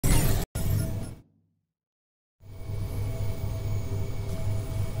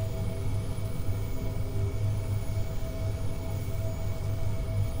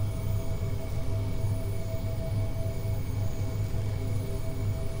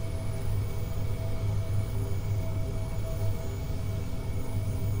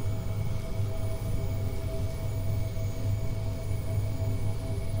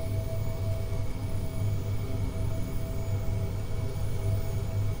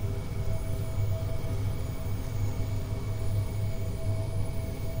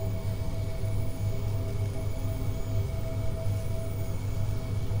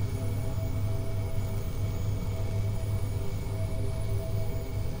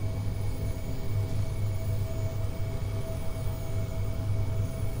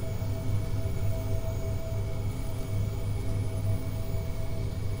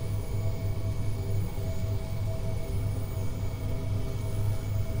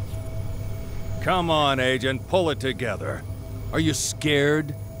Come on, Agent, pull it together. Are you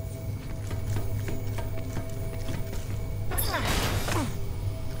scared?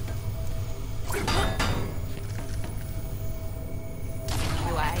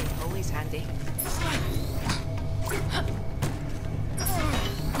 Always handy.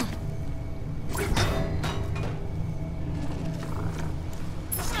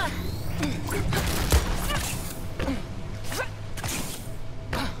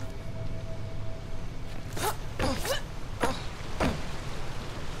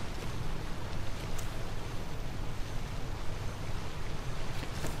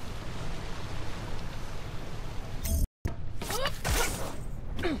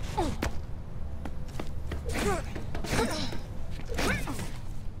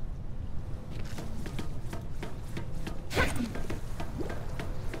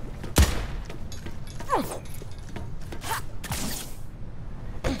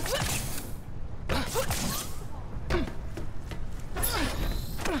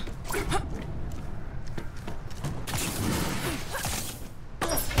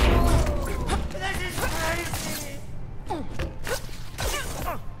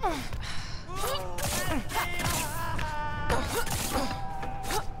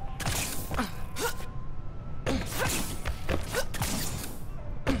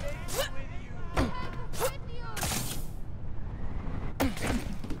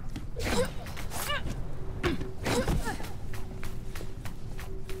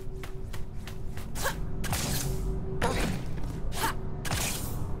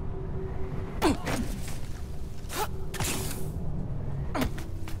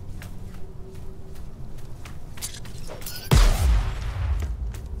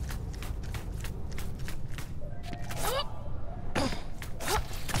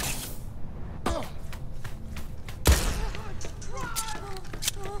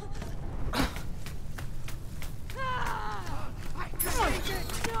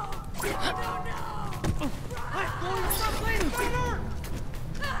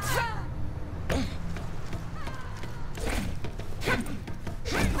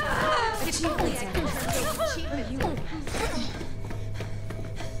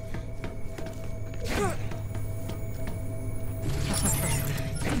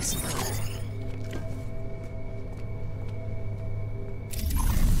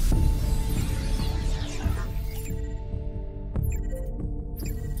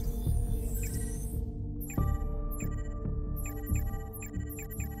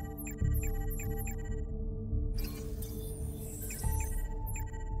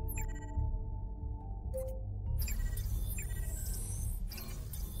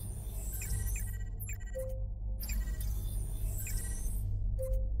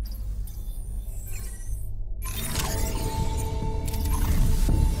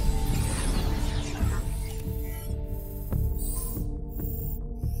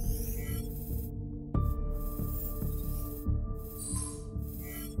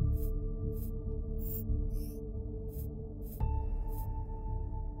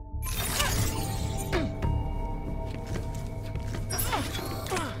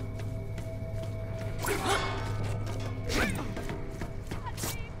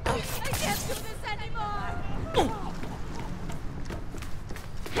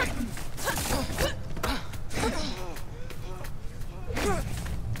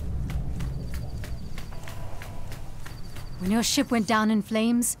 When your ship went down in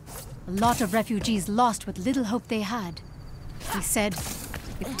flames, a lot of refugees lost what little hope they had. He said,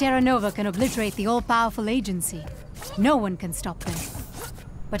 if Terranova can obliterate the all-powerful agency, no one can stop them.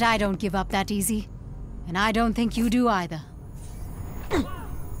 But I don't give up that easy, and I don't think you do either.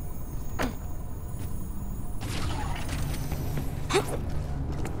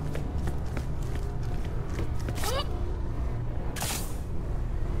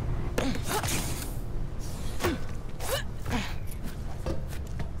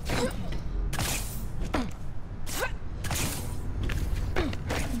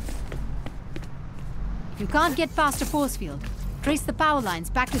 If you can't get past a force field, trace the power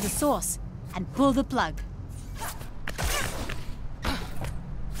lines back to the source and pull the plug.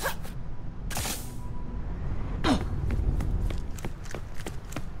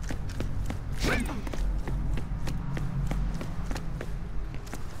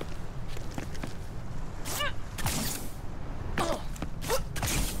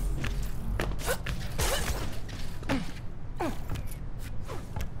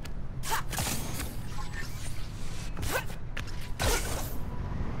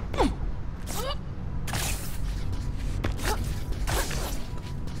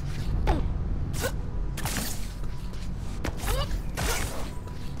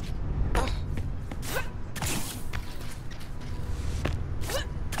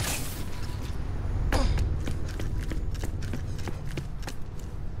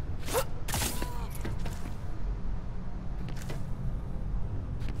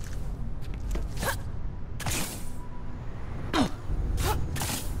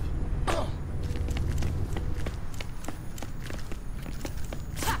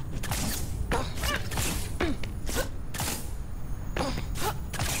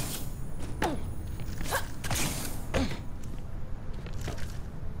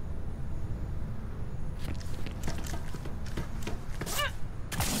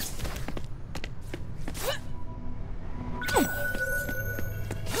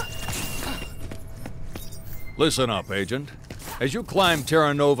 Listen up, Agent. As you climb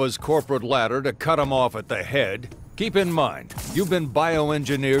Terranova's corporate ladder to cut him off at the head, keep in mind, you've been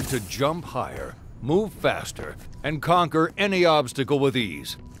bioengineered to jump higher, move faster, and conquer any obstacle with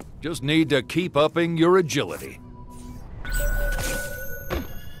ease. Just need to keep upping your agility.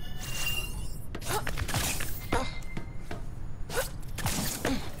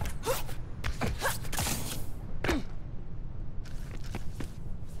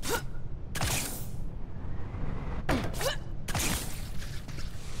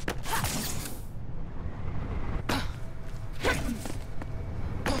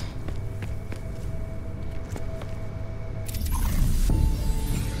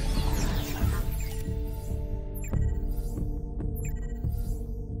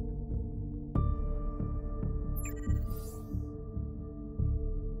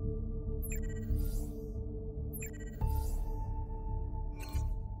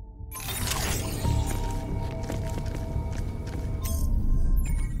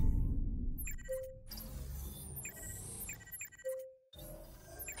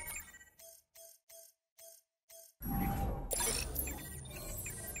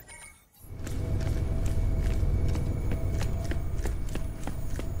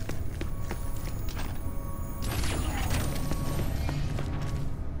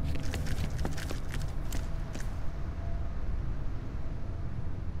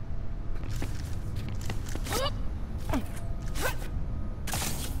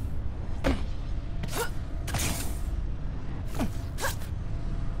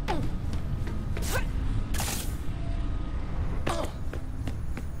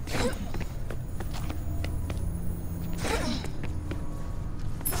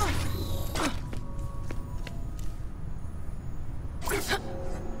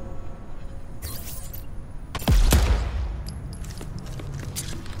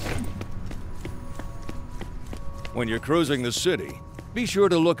 When you're cruising the city, be sure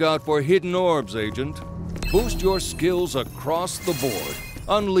to look out for hidden orbs, Agent. Boost your skills across the board.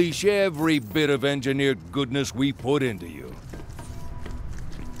 Unleash every bit of engineered goodness we put into you.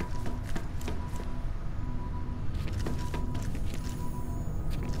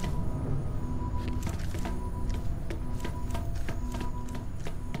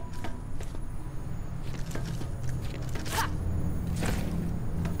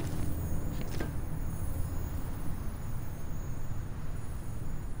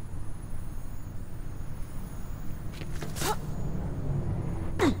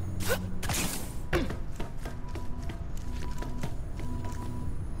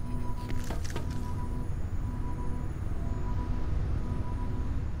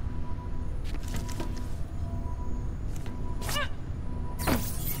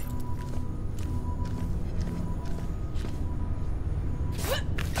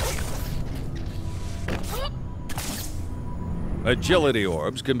 Agility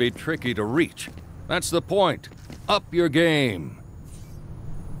orbs can be tricky to reach. That's the point. Up your game.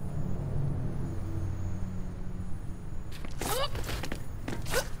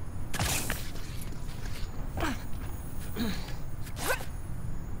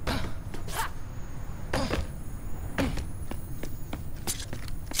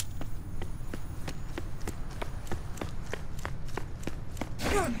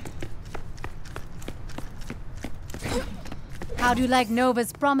 How do you like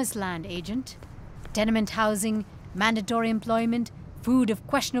Nova's promised land, Agent? Tenement housing, mandatory employment, food of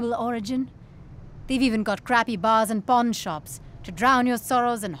questionable origin. They've even got crappy bars and pawn shops to drown your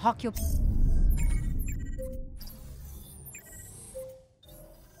sorrows and hawk your...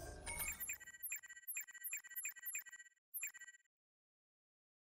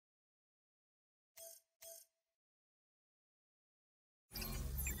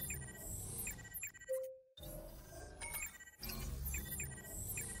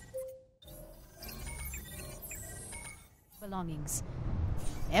 belongings.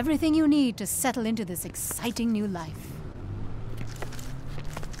 Everything you need to settle into this exciting new life.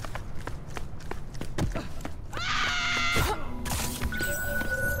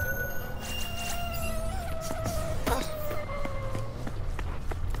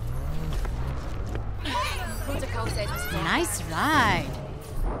 Nice ride.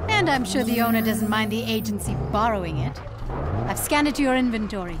 And I'm sure the owner doesn't mind the agency borrowing it. I've scanned it to your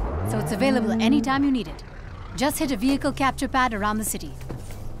inventory, so it's available anytime you need it. Just hit a vehicle capture pad around the city.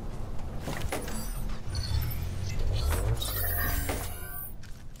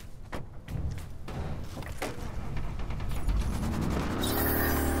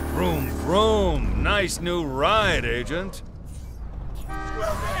 Vroom, vroom. Nice new ride, Agent.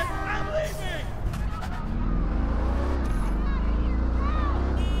 I'm leaving!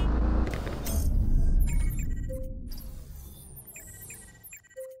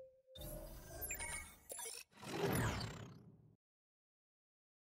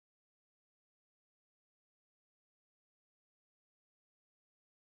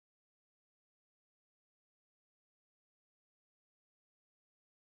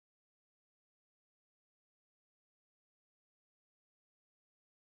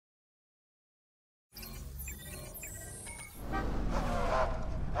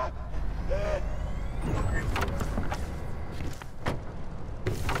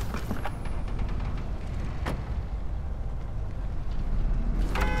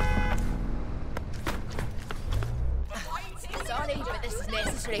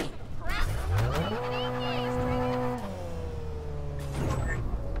 entry.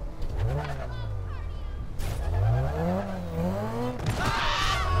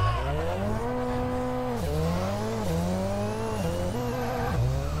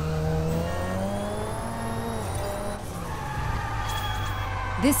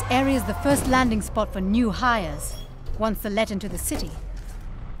 This area is the first landing spot for new hires, once they're let into the city.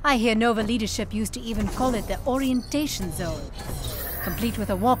 I hear Nova leadership used to even call it the orientation zone, complete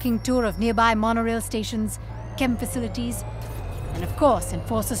with a walking tour of nearby monorail stations, chem facilities, and of course,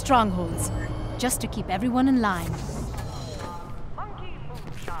 enforcer strongholds, just to keep everyone in line.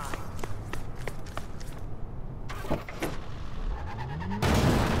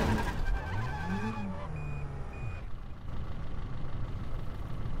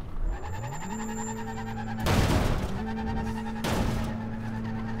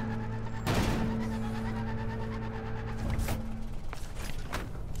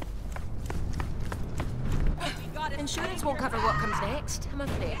 Insurance won't cover what comes next, I'm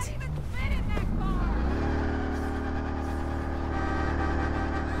afraid.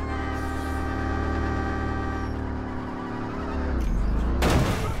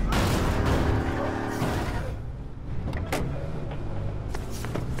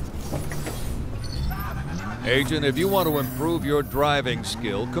 Agent, if you want to improve your driving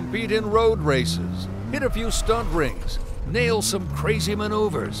skill, compete in road races. Hit a few stunt rings. Nail some crazy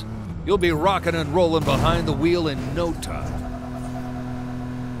maneuvers. You'll be rocking and rolling behind the wheel in no time.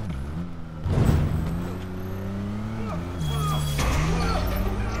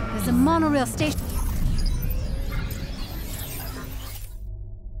 There's a monorail station.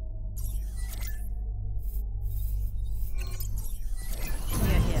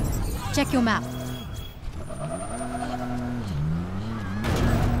 Here. Check your map.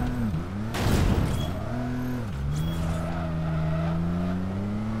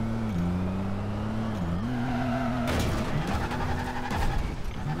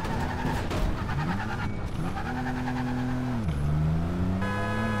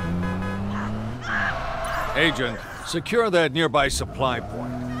 Agent, secure that nearby supply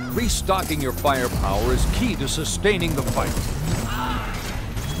point. Restocking your firepower is key to sustaining the fight.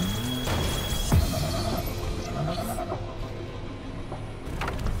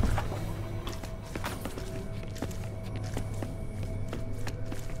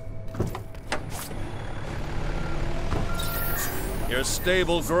 Your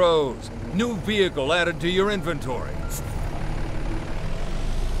stable grows. New vehicle added to your inventory.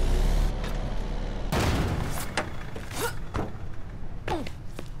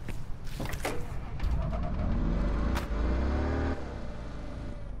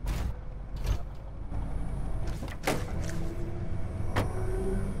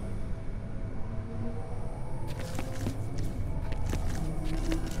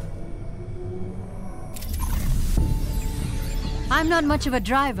 I'm not much of a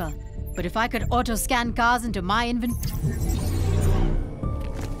driver, but if I could auto-scan cars into my inventory...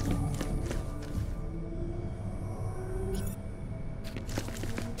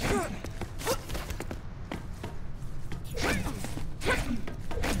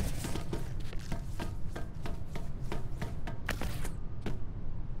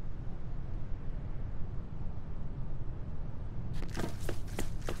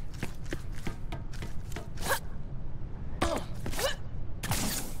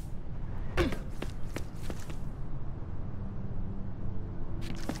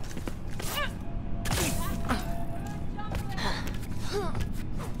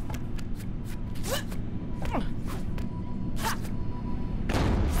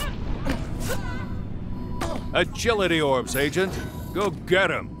 Agility orbs, Agent. Go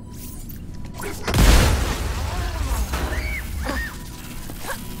get 'em.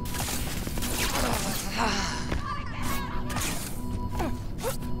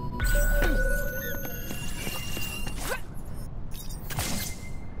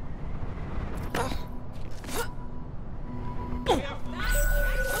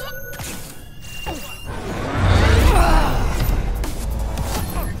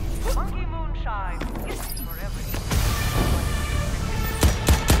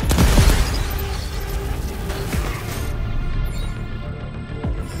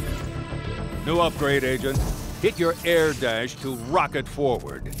 New upgrade, Agent. Hit your air dash to rocket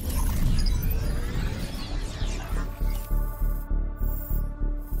forward.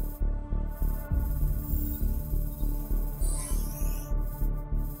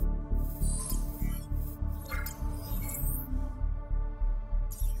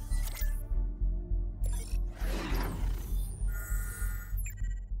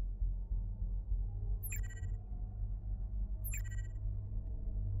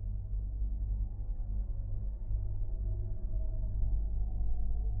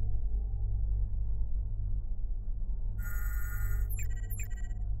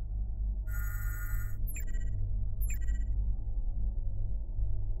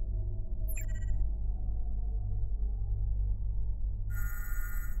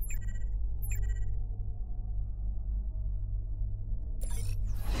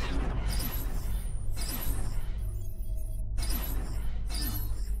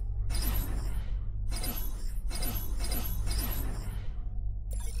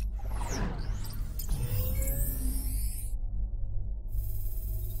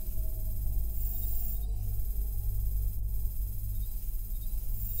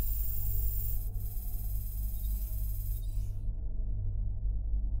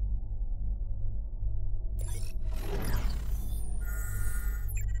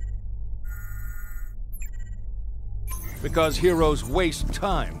 Because heroes waste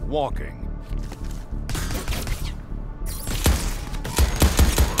time walking.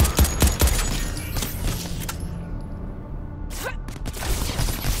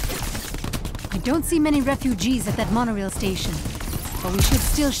 I don't see many refugees at that monorail station, but we should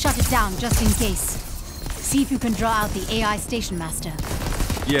still shut it down just in case. See if you can draw out the AI station master.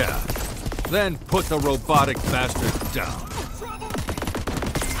 Yeah. Then put the robotic bastard down.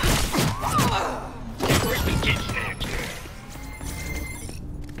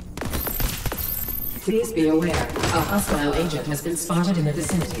 Please be aware, a hostile agent has been spotted in the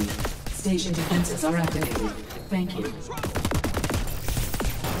vicinity. Station defenses are activated. Thank you.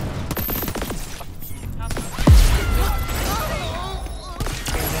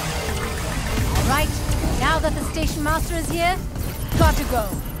 Right, now that the station master is here, got to go.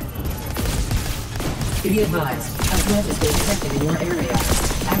 Be advised, a threat has been detected in your area.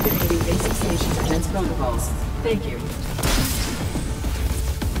 Activating basic station defense protocols. Thank you.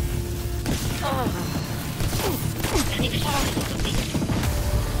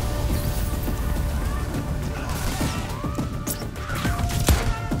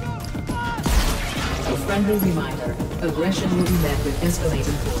 A friendly reminder, aggression will be met with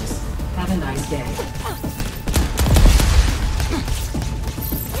escalating force. Have a nice day.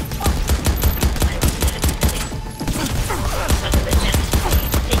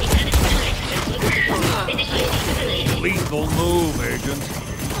 Lethal move, Agent.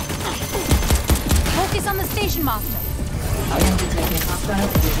 Focus on the station master. I am detecting hostile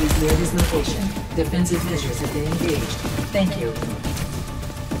entities near this location. Defensive measures have been engaged. Thank you.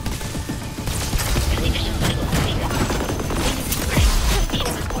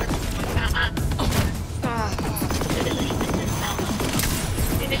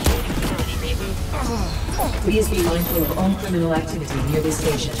 Please be mindful of all criminal activity near this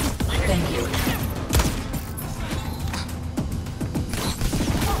station. Thank you.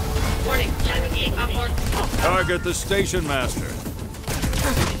 Target the station master.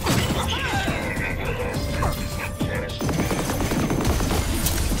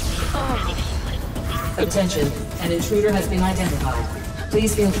 Attention, an intruder has been identified.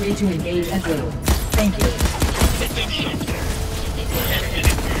 Please feel free to engage at will. Thank you.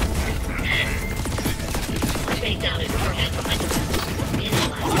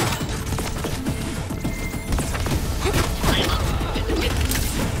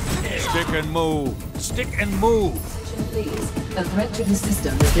 Stick and move. Stick and move. Please, a threat to the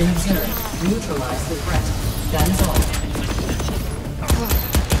system has been observed. Neutralize the threat. That is all.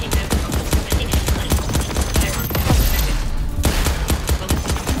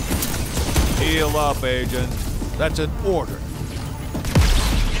 Heal up, Agent. That's an order.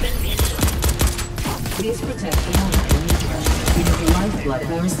 Please protect the owner in the trash. It is the lifeblood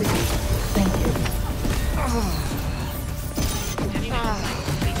of our city. Thank you.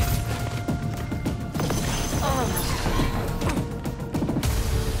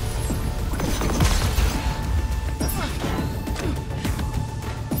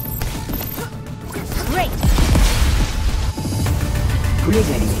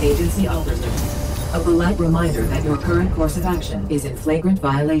 Greetings, Agency Alderman. A polite reminder that your current course of action is in flagrant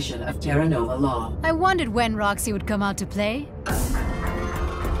violation of Terranova law. I wondered when Roxy would come out to play.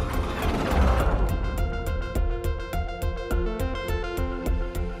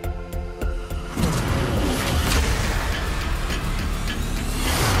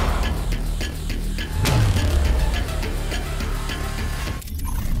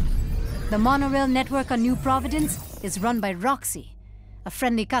 The monorail network on New Providence is run by Roxy, a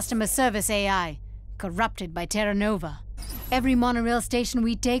friendly customer service AI, corrupted by Terranova. Every monorail station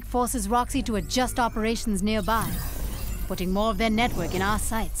we take forces Roxy to adjust operations nearby, putting more of their network in our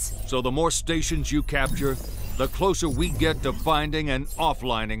sights. So the more stations you capture, the closer we get to finding and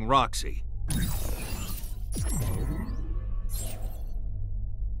offlining Roxy.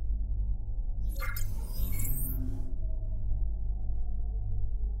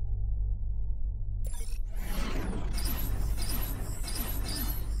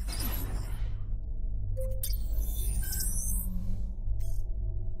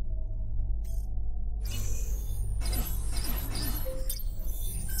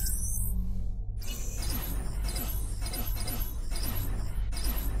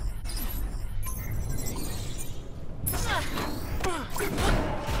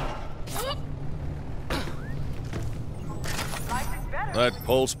 That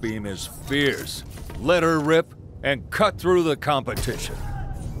pulse beam is fierce. Let her rip and cut through the competition.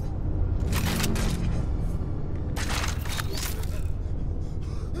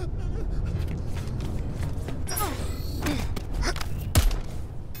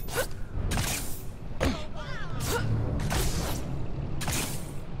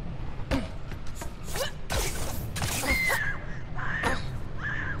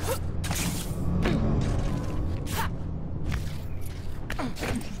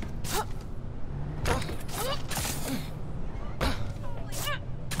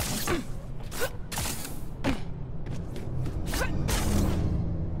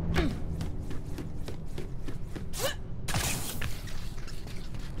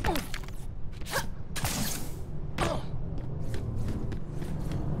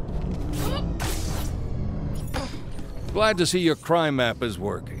 Glad to see your crime map is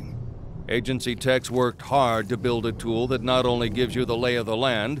working. Agency techs worked hard to build a tool that not only gives you the lay of the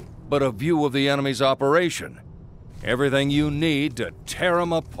land, but a view of the enemy's operation. Everything you need to tear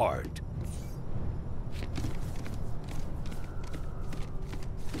them apart.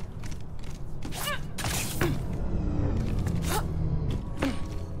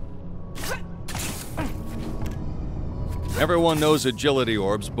 Everyone knows agility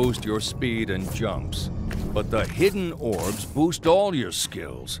orbs boost your speed and jumps, but the hidden orbs boost all your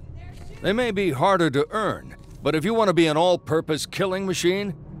skills. They may be harder to earn, but if you want to be an all-purpose killing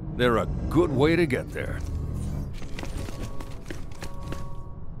machine, they're a good way to get there.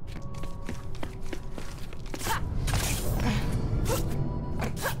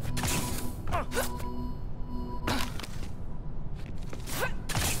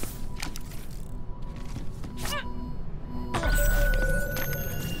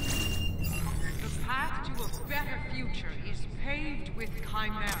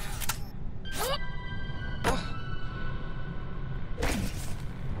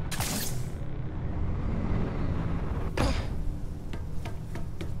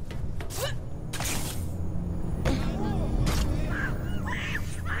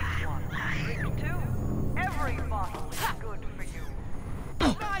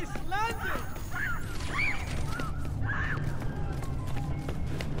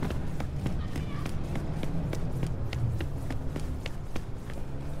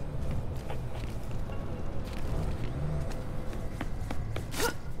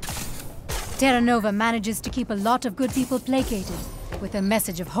 Terranova manages to keep a lot of good people placated with a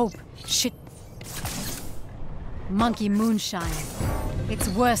message of hope. Shit. Monkey moonshine. It's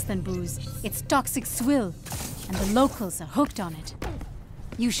worse than booze. It's toxic swill, and the locals are hooked on it.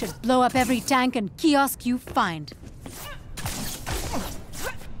 You should blow up every tank and kiosk you find.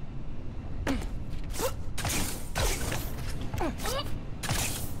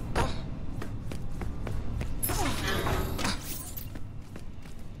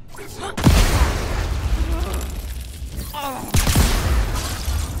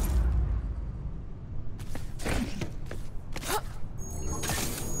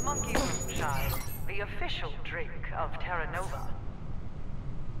 Monkey moonshine, the official drink of Terranova.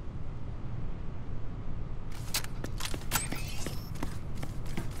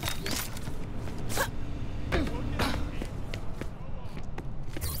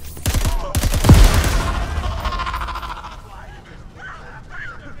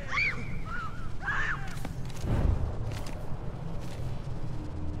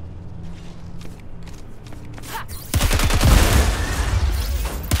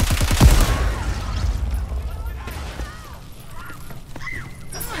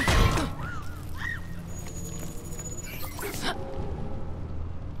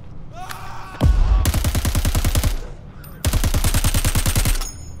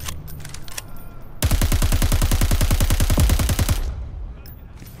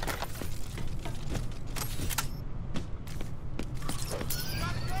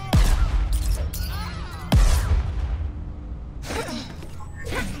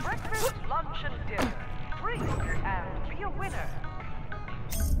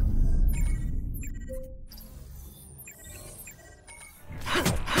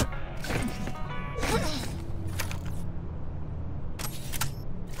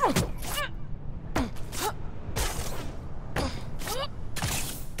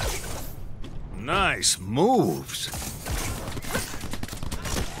 Nice moves.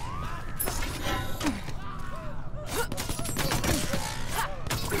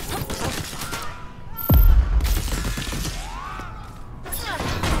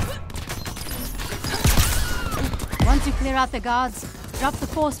 Once you clear out the guards, drop the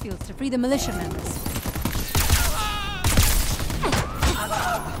force fields to free the militia members.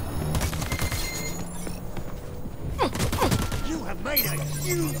 You have made a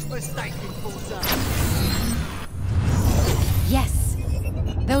huge mistake in Forza. Yes!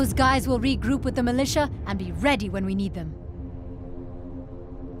 Those guys will regroup with the militia and be ready when we need them.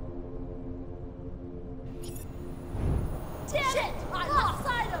 Shit! I lost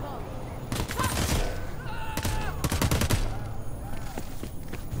sight of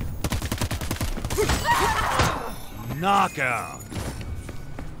him! Knockout.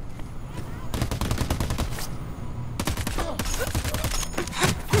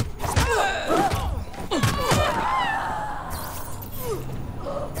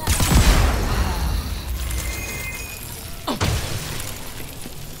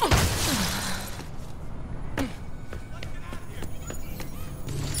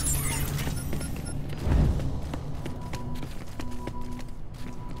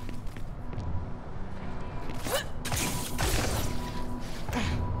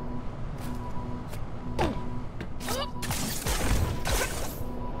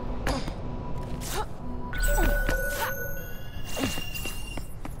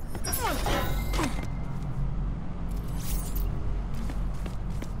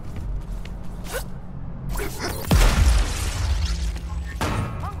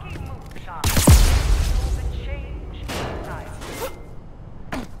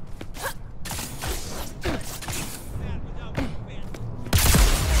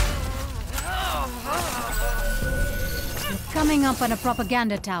 coming up on a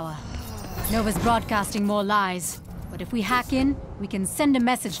propaganda tower. Nova's broadcasting more lies. But if we hack in, we can send a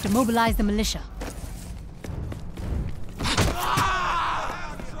message to mobilize the militia.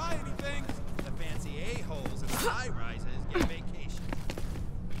 Try anything. The fancy a-holes in the high-rises get vacation.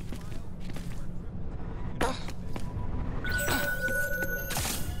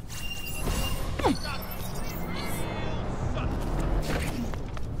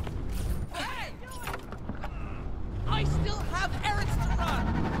 Hey! I still have errands to run!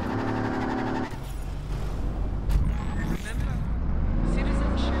 Remember,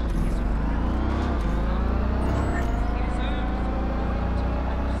 citizenship is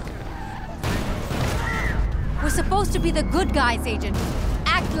We're supposed to be the good guys, Agent.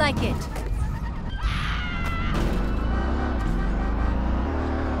 Act like it.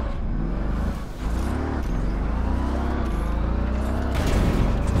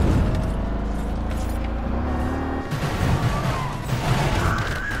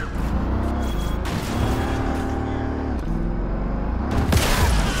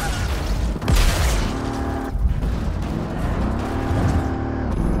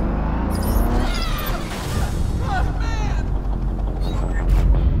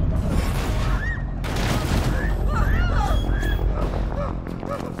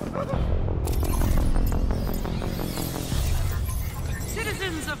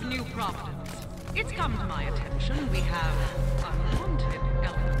 Citizens of New Providence, it's come to my attention we have unwanted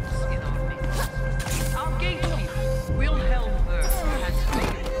elements in our midst. Our gatekeeper, Wilhelm Berg, has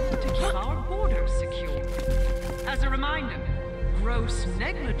failed to keep our borders secure. As a reminder, gross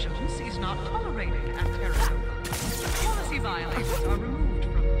negligence is not tolerated at Terranova. Policy violators are removed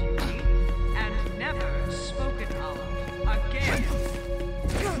from duty and never spoken of again.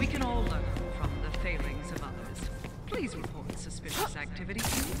 We can all learn from the failings of others. Please report suspicious activity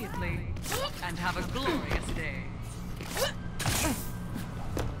immediately, and have a glorious day.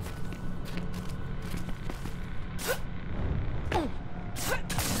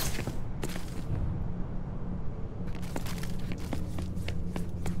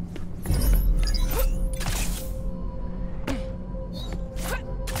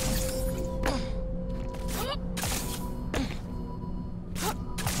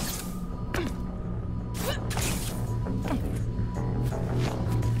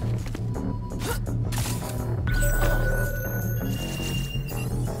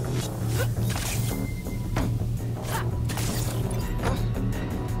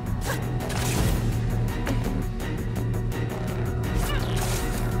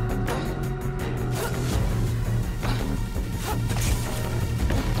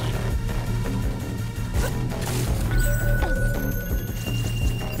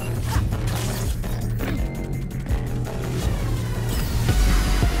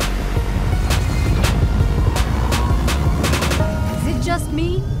 Just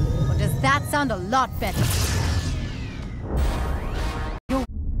me? Or does that sound a lot better? Your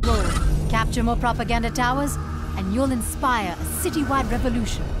role, capture more propaganda towers, and you'll inspire a citywide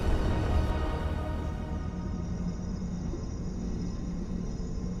revolution.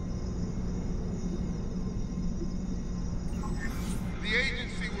 The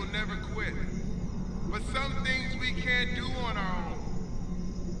agency will never quit. But some things we can't do on our own.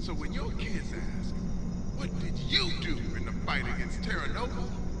 So when your kids ask, what did you do in the fight against Terranova?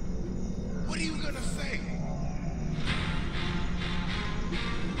 What are you gonna say?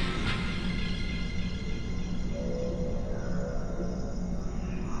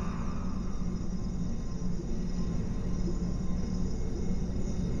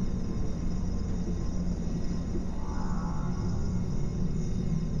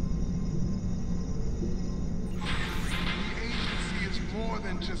 The agency is more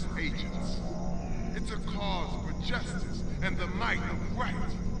than just agents. It's a cause for justice and the might of right.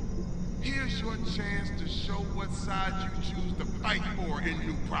 Here's your chance to show what side you choose to fight for in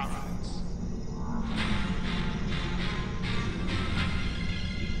New Providence.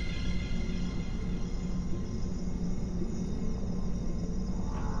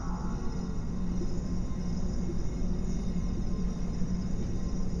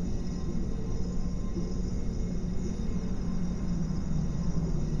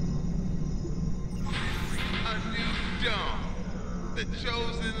 The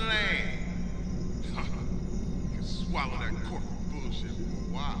chosen lane. You can swallow that corporate bullshit for a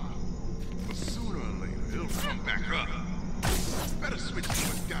while, but sooner or later it'll come back up. Better switch to a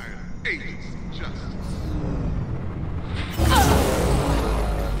diet of agents of justice.